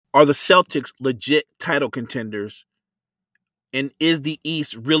Are the Celtics legit title contenders? And is the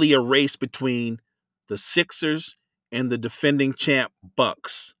East really a race between the Sixers and the defending champ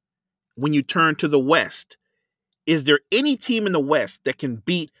Bucks? When you turn to the West, is there any team in the West that can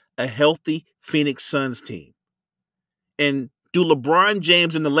beat a healthy Phoenix Suns team? And do LeBron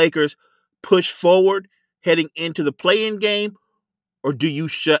James and the Lakers push forward heading into the play-in game, or do you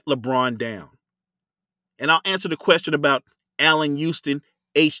shut LeBron down? And I'll answer the question about Allen Houston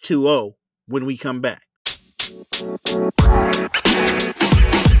H2O when we come back.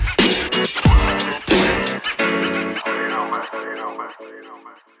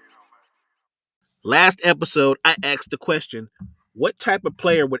 Last episode, I asked the question, what type of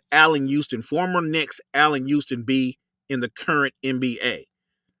player would Allen Houston, former Knicks Allen Houston, be in the current NBA?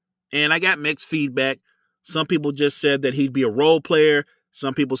 And I got mixed feedback. Some people just said that he'd be a role player.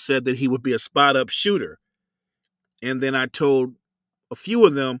 Some people said that he would be a spot-up shooter. And then I told a few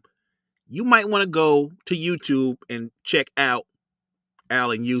of them, you might want to go to YouTube and check out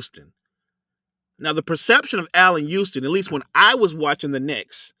Allen Houston. Now, the perception of Allen Houston, at least when I was watching the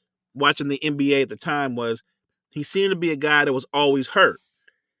Knicks, watching the NBA at the time, was he seemed to be a guy that was always hurt.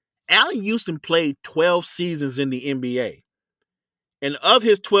 Allen Houston played 12 seasons in the NBA. And of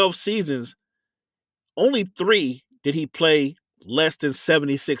his 12 seasons, only 3 did he play less than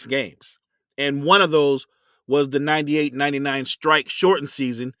 76 games. And one of those was the 98-99 strike shortened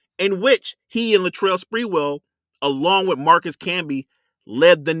season in which he and Latrell Sprewell, along with Marcus Camby,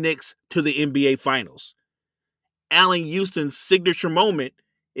 led the Knicks to the NBA Finals. Allen Houston's signature moment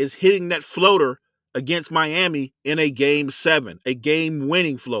is hitting that floater against Miami in a Game 7, a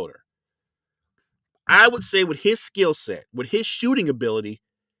game-winning floater. I would say with his skill set, with his shooting ability,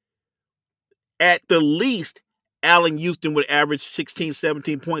 at the least, Allen Houston would average 16,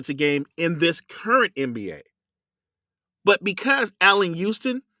 17 points a game in this current NBA. But because Allen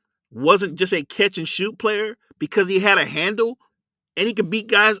Houston wasn't just a catch-and-shoot player, because he had a handle and he could beat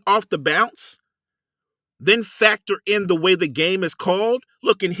guys off the bounce, then factor in the way the game is called.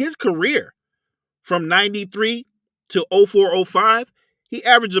 Look, in his career, from 93 to 04-05, he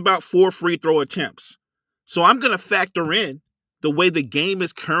averaged about 4 free throw attempts. So I'm going to factor in the way the game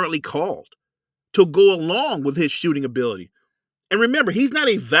is currently called to go along with his shooting ability. And remember, he's not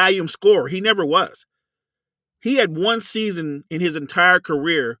a volume scorer. He never was. He had one season in his entire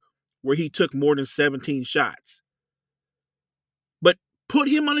career where he took more than 17 shots. But put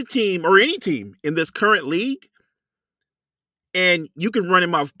him on a team or any team in this current league, and you can run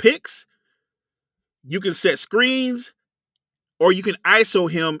him off picks, you can set screens, or you can ISO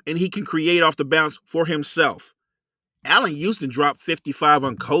him and he can create off the bounce for himself. Allen Houston dropped 55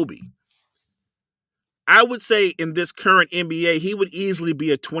 on Kobe. I would say in this current NBA, he would easily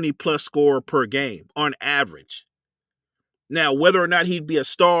be a 20-plus scorer per game on average. Now, whether or not he'd be a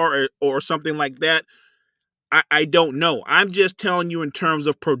star or something like that, I don't know. I'm just telling you in terms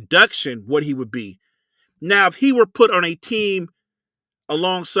of production what he would be. Now, if he were put on a team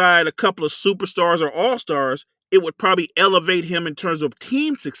alongside a couple of superstars or all-stars, it would probably elevate him in terms of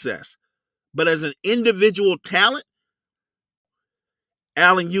team success. But as an individual talent,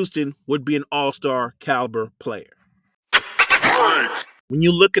 Allen Houston would be an all-star caliber player. When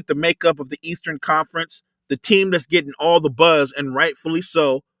you look at the makeup of the Eastern Conference, the team that's getting all the buzz, and rightfully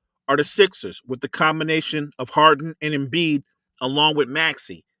so, are the Sixers, with the combination of Harden and Embiid along with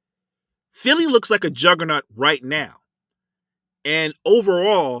Maxey. Philly looks like a juggernaut right now. And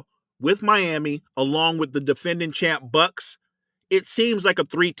overall, with Miami, along with the defending champ Bucks, it seems like a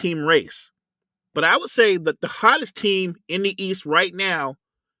 3-team race. But I would say that the hottest team in the East right now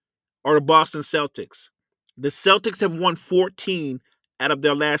are the Boston Celtics. The Celtics have won 14 out of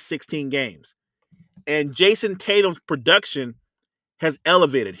their last 16 games. And Jason Tatum's production has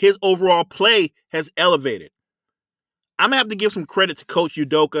elevated. His overall play has elevated. I'm going to have to give some credit to Coach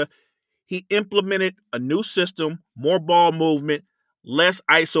Udoka. He implemented a new system, more ball movement, less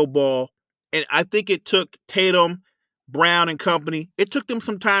ISO ball. And I think it took Tatum, Brown, and company, it took them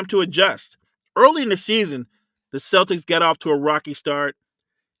some time to adjust. Early in the season, the Celtics got off to a rocky start.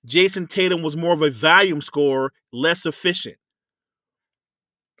 Jason Tatum was more of a volume scorer, less efficient.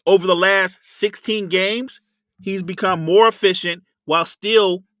 Over the last 16 games, he's become more efficient while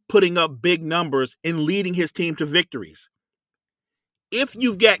still putting up big numbers and leading his team to victories. If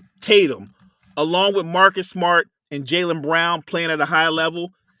you've got Tatum, along with Marcus Smart and Jaylen Brown playing at a high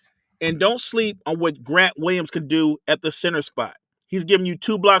level, and don't sleep on what Grant Williams can do at the center spot. He's giving you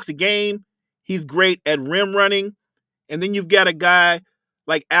 2 blocks a game. He's great at rim running. And then you've got a guy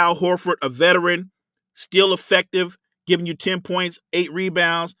like Al Horford, a veteran, still effective, giving you 10 points, 8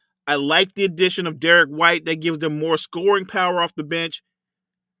 rebounds. I like the addition of Derek White. That gives them more scoring power off the bench.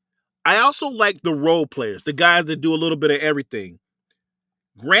 I also like the role players, the guys that do a little bit of everything.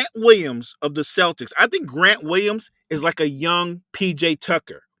 Grant Williams of the Celtics. I think Grant Williams is like a young PJ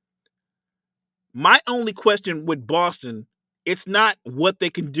Tucker. My only question with Boston, it's not what they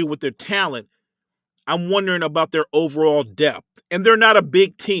can do with their talent. I'm wondering about their overall depth. And they're not a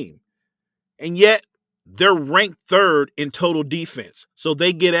big team. And yet, they're ranked third in total defense. So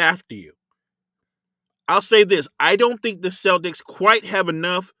they get after you. I'll say this, I don't think the Celtics quite have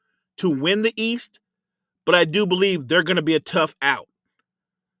enough to win the East, but I do believe they're going to be a tough out.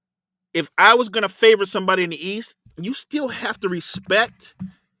 If I was going to favor somebody in the East, you still have to respect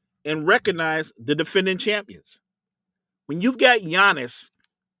and recognize the defending champions. When you've got Giannis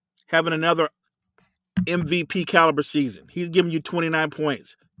having another MVP caliber season, he's giving you 29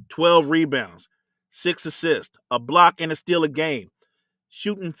 points, 12 rebounds, 6 assists, a block and a steal a game,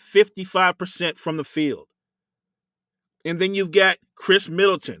 shooting 55% from the field. And then you've got Chris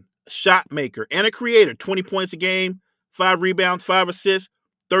Middleton, a shot maker and a creator, 20 points a game, 5 rebounds, 5 assists,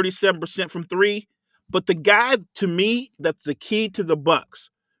 37% from 3. But the guy, to me, that's the key to the Bucks,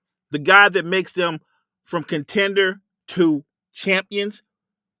 the guy that makes them from contender to champions,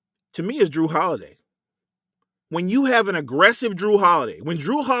 to me, is Jrue Holiday. When you have an aggressive Jrue Holiday, when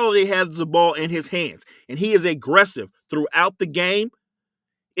Jrue Holiday has the ball in his hands and he is aggressive throughout the game,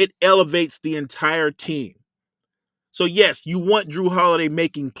 it elevates the entire team. So yes, you want Jrue Holiday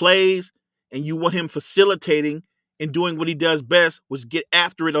making plays and you want him facilitating and doing what he does best, was get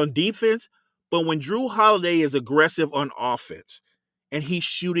after it on defense. But when Jrue Holiday is aggressive on offense and he's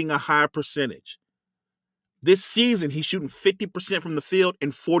shooting a high percentage, this season he's shooting 50% from the field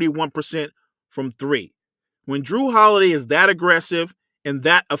and 41% from 3. When Jrue Holiday is that aggressive and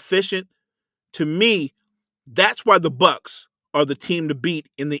that efficient, to me, that's why the Bucks are the team to beat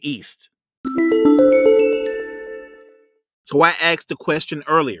in the East. So I asked the question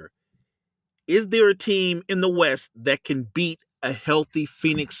earlier, is there a team in the West that can beat a healthy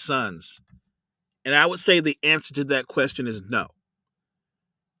Phoenix Suns? And I would say the answer to that question is no.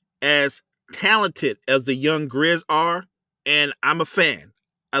 As talented as the young Grizz are, and I'm a fan,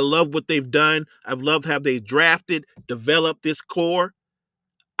 I love what they've done. I've loved how they've drafted, developed this core.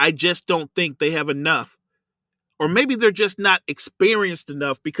 I just don't think they have enough. Or maybe they're just not experienced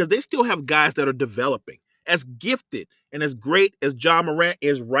enough because they still have guys that are developing. As gifted and as great as Ja Morant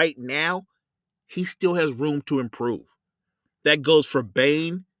is right now, he still has room to improve. That goes for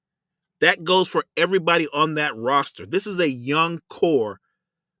Bane. That goes for everybody on that roster. This is a young core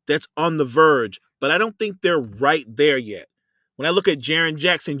that's on the verge, but I don't think they're right there yet. When I look at Jaren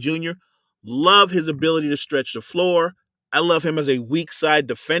Jackson Jr., love his ability to stretch the floor. I love him as a weak side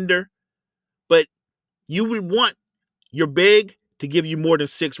defender. But you would want your big to give you more than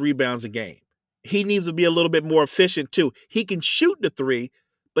 6 rebounds a game. He needs to be a little bit more efficient too. He can shoot the 3,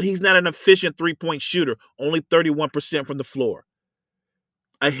 but he's not an efficient 3-point shooter, only 31% from the floor.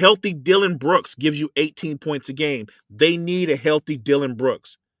 A healthy Dillon Brooks gives you 18 points a game. They need a healthy Dillon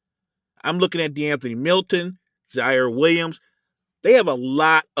Brooks. I'm looking at DeAnthony Milton, Zaire Williams. They have a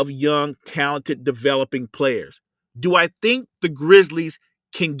lot of young, talented, developing players. Do I think the Grizzlies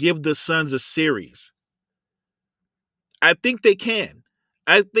can give the Suns a series? I think they can.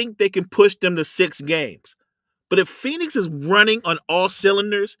 I think they can push them to 6 games. But if Phoenix is running on all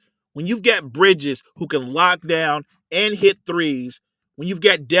cylinders, when you've got Bridges who can lock down and hit threes, when you've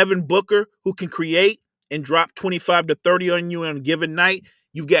got Devin Booker who can create and drop 25 to 30 on you on a given night,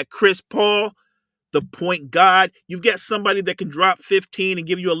 you've got Chris Paul, the point guard, you've got somebody that can drop 15 and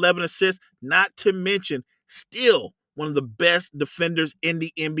give you 11 assists, not to mention still one of the best defenders in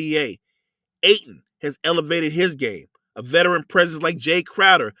the NBA. Ayton has elevated his game. A veteran presence like Jay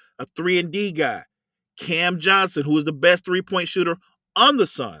Crowder, a 3-and-D guy. Cam Johnson, who is the best 3-point shooter on the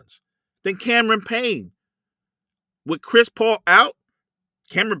Suns. Then Cameron Payne. With Chris Paul out,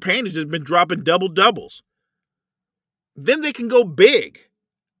 Cameron Payne has just been dropping double-doubles. Then they can go big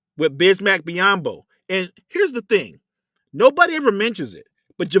with Bismack Biyombo. And here's the thing. Nobody ever mentions it.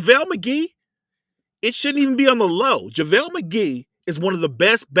 But JaVale McGee, it shouldn't even be on the low. JaVale McGee is one of the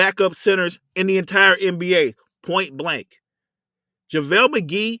best backup centers in the entire NBA, point blank. JaVale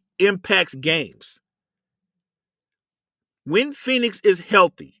McGee impacts games. When Phoenix is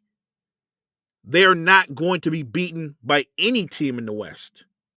healthy, they're not going to be beaten by any team in the West.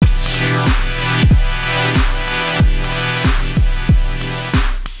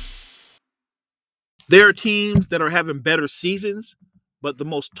 There are teams that are having better seasons, but the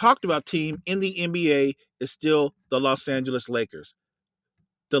most talked about team in the NBA is still the Los Angeles Lakers.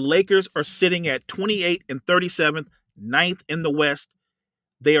 The Lakers are sitting at 28 and 37th, 9th in the West.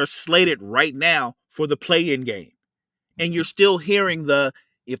 They are slated right now for the play-in game. And you're still hearing the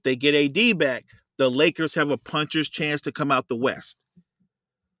If they get AD back, the Lakers have a puncher's chance to come out the West.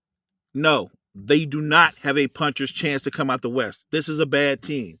 No, they do not have a puncher's chance to come out the West. This is a bad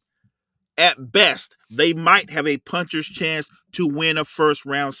team. At best, they might have a puncher's chance to win a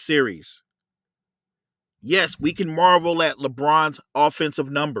first-round series. Yes, we can marvel at LeBron's offensive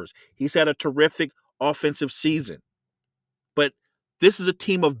numbers. He's had a terrific offensive season. But this is a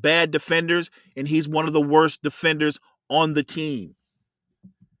team of bad defenders, and he's one of the worst defenders on the team.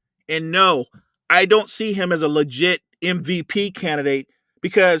 And no, I don't see him as a legit MVP candidate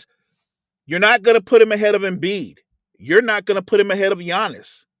because you're not going to put him ahead of Embiid. You're not going to put him ahead of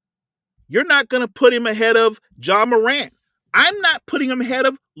Giannis. You're not going to put him ahead of Ja Morant. I'm not putting him ahead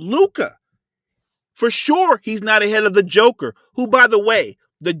of Luka. For sure, he's not ahead of the Joker, who, by the way,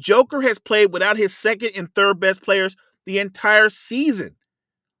 the Joker has played without his second and third best players the entire season.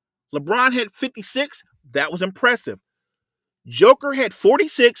 LeBron had 56. That was impressive. Joker had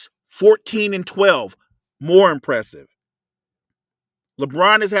 46, 14, and 12. More impressive.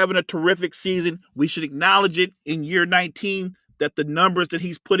 LeBron is having a terrific season. We should acknowledge it in year 19 that the numbers that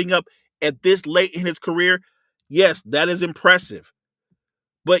he's putting up at this late in his career, yes, that is impressive.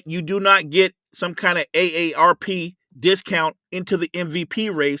 But you do not get some kind of AARP discount into the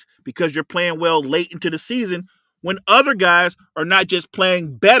MVP race because you're playing well late into the season when other guys are not just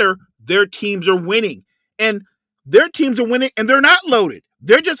playing better, their teams are winning. And their teams are winning and they're not loaded.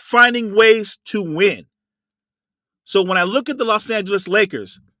 They're just finding ways to win. So when I look at the Los Angeles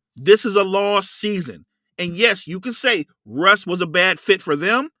Lakers, this is a lost season. And yes, you can say Russ was a bad fit for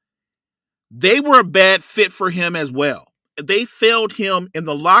them. They were a bad fit for him as well. They failed him in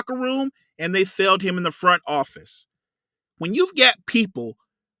the locker room and they failed him in the front office. When you've got people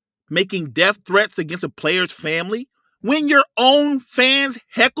making death threats against a player's family, when your own fans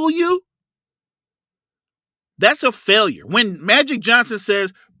heckle you, that's a failure. When Magic Johnson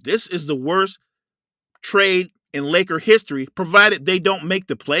says this is the worst trade in Laker history, provided they don't make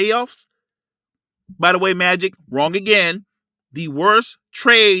the playoffs. By the way, Magic, wrong again. The worst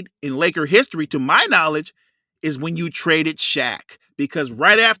trade in Laker history, to my knowledge, is when you traded Shaq. Because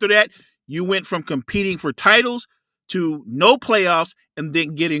right after that, you went from competing for titles to no playoffs and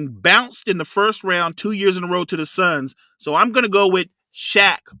then getting bounced in the first round 2 years in a row to the Suns. So I'm going to go with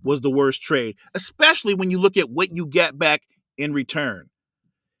Shaq was the worst trade, especially when you look at what you get back in return.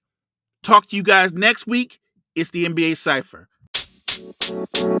 Talk to you guys next week. It's the NBA Cypher.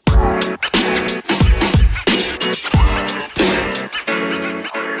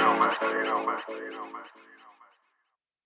 You know, man.